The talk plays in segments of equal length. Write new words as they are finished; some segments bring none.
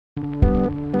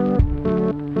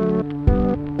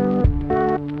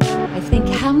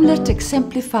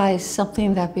exemplifies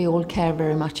something that we all care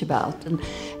very much about,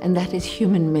 and that is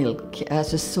human milk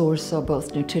as a source of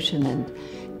both nutrition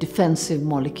and defensive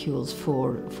molecules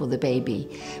for the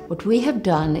baby. What we have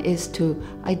done is to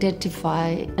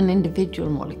identify an individual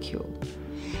molecule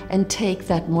and take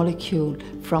that molecule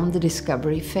from the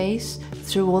discovery phase,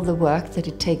 through all the work that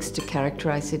it takes to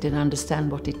characterize it and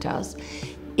understand what it does,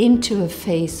 into a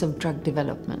phase of drug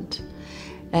development.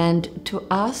 And to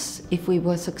us, if we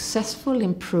were successful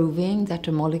in proving that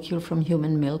a molecule from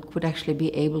human milk would actually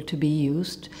be able to be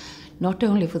used, not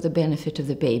only for the benefit of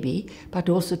the baby, but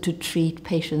also to treat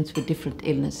patients with different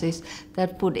illnesses,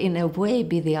 that would in a way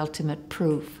be the ultimate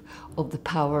proof of the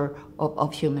power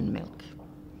of human milk.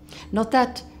 Not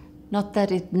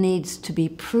that it needs to be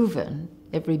proven.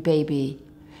 Every baby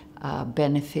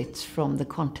benefits from the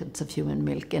contents of human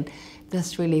milk, and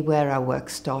that's really where our work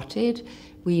started.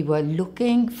 We were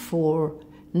looking for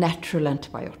natural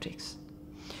antibiotics.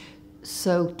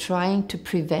 So trying to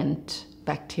prevent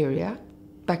bacteria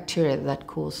that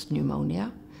cause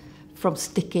pneumonia, from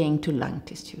sticking to lung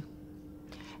tissue.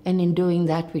 And in doing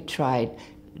that, we tried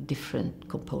different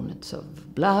components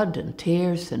of blood and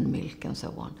tears and milk and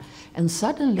so on. And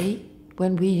suddenly,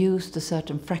 when we used a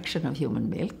certain fraction of human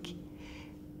milk,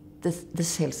 the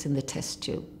cells in the test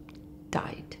tube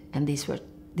died. And these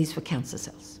were cancer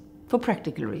cells, for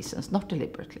practical reasons, not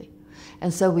deliberately.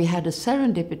 And so we had a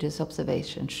serendipitous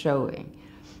observation showing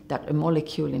that a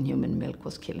molecule in human milk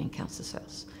was killing cancer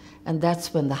cells. And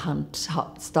that's when the hunt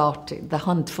started, the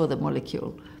hunt for the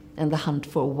molecule and the hunt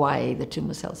for why the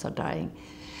tumor cells are dying.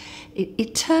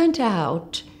 It turned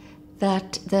out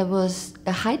that there was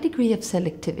a high degree of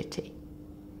selectivity.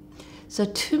 So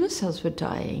tumor cells were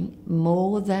dying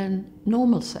more than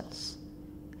normal cells.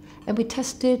 And we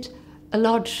tested a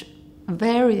large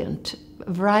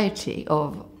variety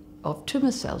of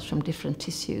tumor cells from different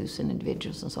tissues and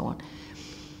individuals and so on.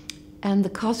 And the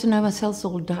carcinoma cells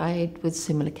all died with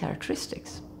similar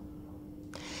characteristics.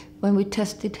 When we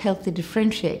tested healthy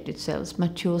differentiated cells,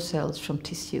 mature cells from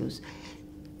tissues,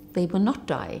 they were not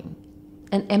dying,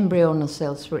 and embryonal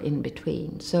cells were in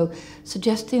between. So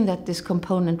suggesting that this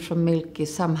component from milk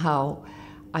is somehow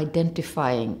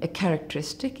identifying a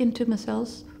characteristic in tumor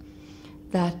cells,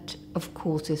 that of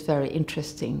course is very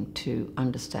interesting to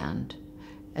understand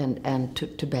and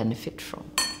to benefit from.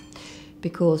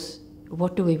 Because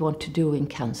what do we want to do in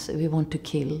cancer? We want to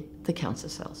kill the cancer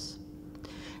cells.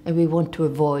 And we want to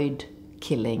avoid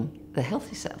killing the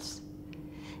healthy cells.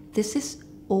 This has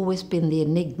always been the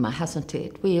enigma, hasn't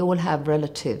it? We all have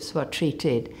relatives who are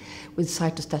treated with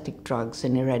cytostatic drugs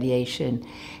and irradiation,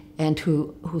 and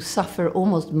who suffer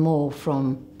almost more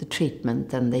from the treatment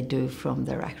than they do from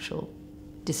their actual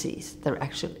disease, their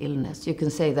actual illness. You can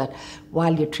say that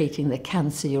while you're treating the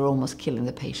cancer, you're almost killing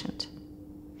the patient.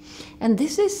 And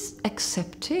this is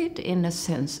accepted, in a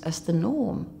sense, as the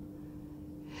norm.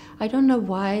 I don't know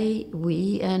why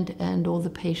we and all the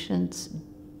patients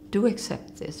do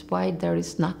accept this, why there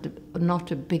is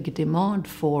not a big demand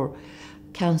for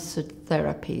cancer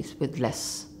therapies with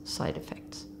less side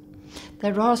effects.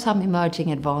 There are some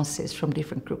emerging advances from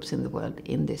different groups in the world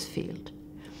in this field.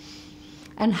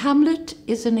 And HAMLET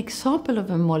is an example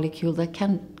of a molecule that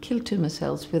can kill tumor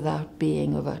cells without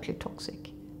being overtly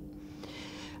toxic.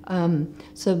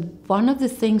 So one of the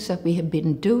things that we have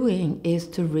been doing is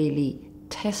to really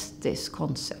test this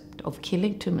concept of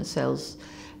killing tumor cells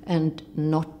and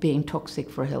not being toxic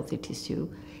for healthy tissue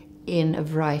in a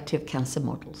variety of cancer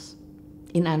models,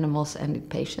 in animals and in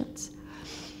patients.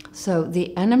 So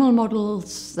the animal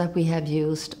models that we have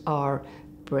used are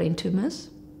brain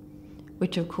tumors,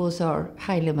 which of course are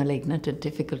highly malignant and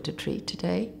difficult to treat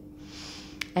today.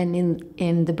 And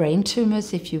in the brain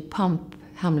tumors, if you pump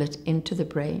HAMLET into the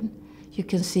brain, you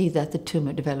can see that the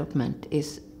tumor development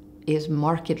is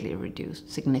markedly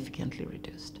reduced, significantly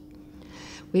reduced.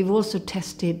 We've also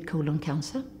tested colon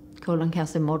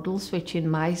cancer models, which in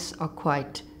mice are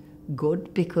quite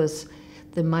good because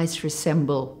the mice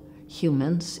resemble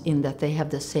humans in that they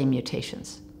have the same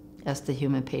mutations as the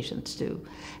human patients do.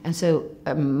 And so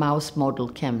a mouse model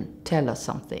can tell us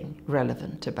something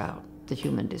relevant about the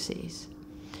human disease.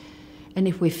 And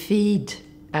if we feed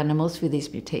animals with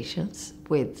these mutations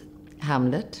with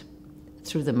HAMLET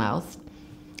through the mouth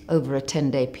over a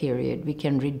 10-day period, we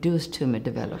can reduce tumor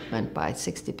development by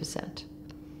 60%.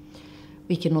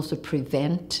 We can also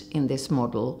prevent, in this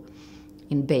model,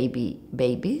 in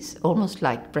babies, almost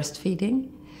like breastfeeding,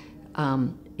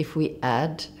 if we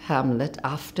add HAMLET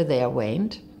after they are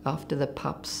weaned, after the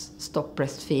pups stop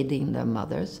breastfeeding their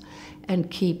mothers,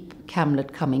 and keep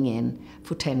HAMLET coming in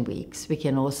for 10 weeks, we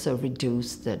can also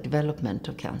reduce the development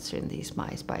of cancer in these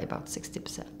mice by about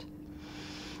 60%.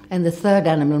 And the third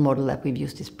animal model that we've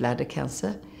used is bladder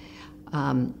cancer.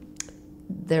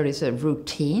 There is a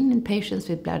routine in patients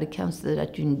with bladder cancer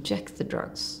that you inject the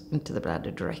drugs into the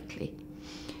bladder directly.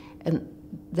 And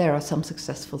there are some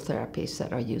successful therapies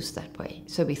that are used that way.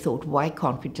 So we thought, why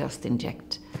can't we just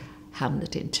inject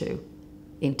HAMLET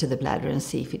into the bladder and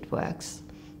see if it works?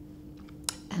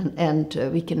 And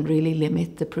we can really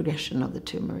limit the progression of the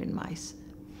tumor in mice.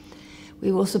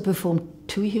 We've also performed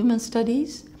 2 human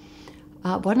studies.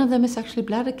 One of them is actually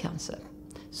bladder cancer.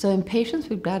 So in patients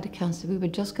with bladder cancer, we were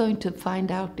just going to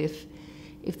find out if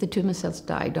the tumor cells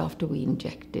died after we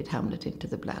injected HAMLET into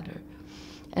the bladder.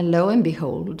 And lo and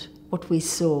behold, what we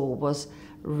saw was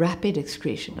rapid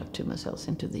excretion of tumor cells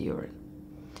into the urine.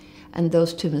 And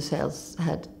those tumor cells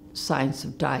had signs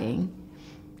of dying,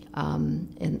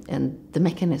 and the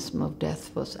mechanism of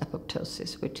death was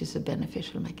apoptosis, which is a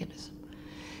beneficial mechanism.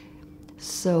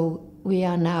 So we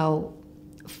are now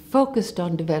focused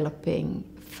on developing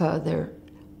further,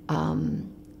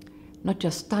 not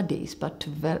just studies, but to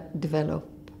develop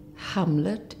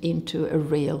HAMLET into a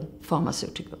real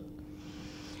pharmaceutical.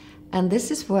 And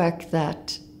this is work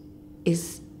that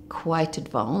is quite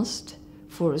advanced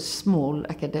for a small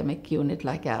academic unit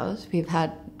like ours. We've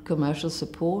had commercial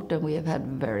support and we have had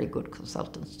very good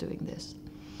consultants doing this.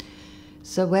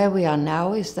 So where we are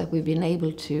now is that we've been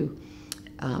able to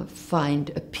find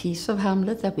a piece of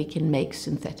HAMLET that we can make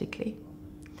synthetically.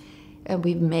 And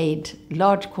we've made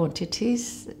large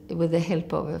quantities with the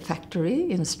help of a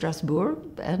factory in Strasbourg,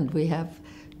 and we have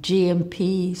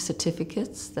GMP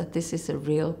certificates that this is a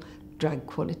real drug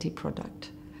quality product.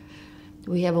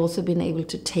 We have also been able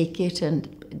to take it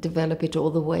and develop it all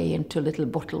the way into little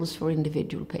bottles for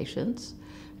individual patients,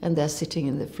 and they're sitting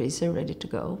in the freezer ready to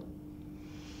go.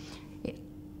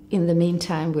 In the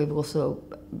meantime, we've also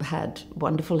had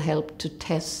wonderful help to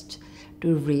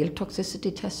do real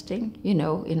toxicity testing, you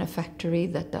know, in a factory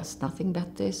that does nothing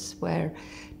but this, where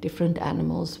different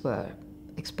animals were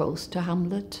exposed to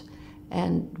HAMLET,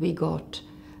 and we got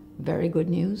very good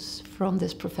news from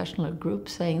this professional group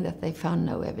saying that they found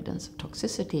no evidence of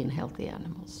toxicity in healthy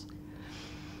animals.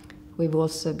 We've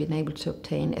also been able to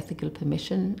obtain ethical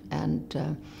permission and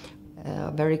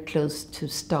are very close to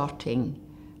starting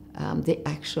the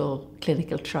actual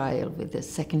clinical trial with the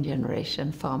second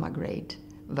generation pharma grade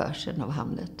version of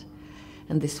HAMLET.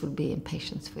 And this will be in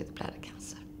patients with bladder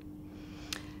cancer.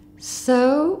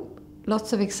 So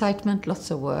lots of excitement, lots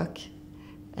of work.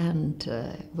 And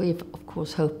we're, of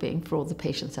course, hoping for all the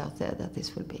patients out there that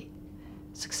this will be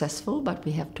successful, but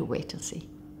we have to wait and see.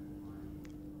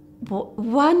 Well,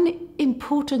 one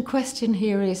important question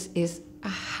here is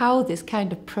how this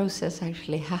kind of process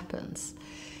actually happens.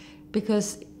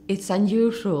 Because it's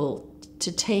unusual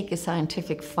to take a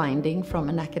scientific finding from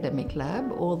an academic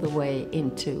lab all the way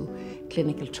into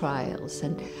clinical trials.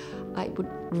 And I would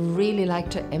really like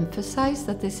to emphasize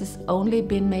that this has only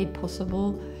been made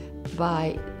possible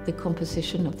by the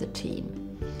composition of the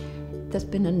team. There's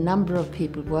been a number of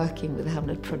people working with the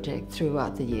HAMLET project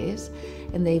throughout the years,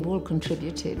 and they've all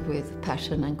contributed with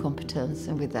passion and competence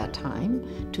and with their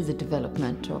time to the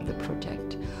development of the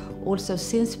project. Also,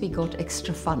 since we got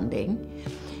extra funding,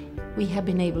 we have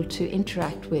been able to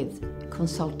interact with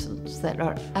consultants that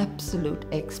are absolute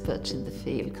experts in the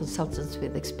field, consultants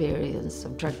with experience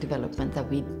of drug development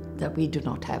that we do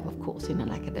not have, of course, in an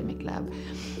academic lab.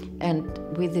 And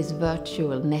with this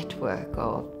virtual network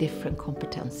of different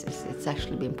competencies, it's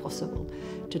actually been possible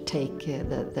to take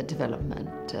the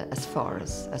development as far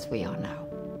as we are now.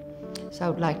 So I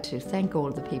would like to thank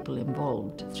all the people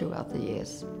involved throughout the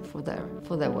years for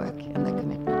their work and their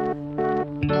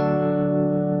commitment.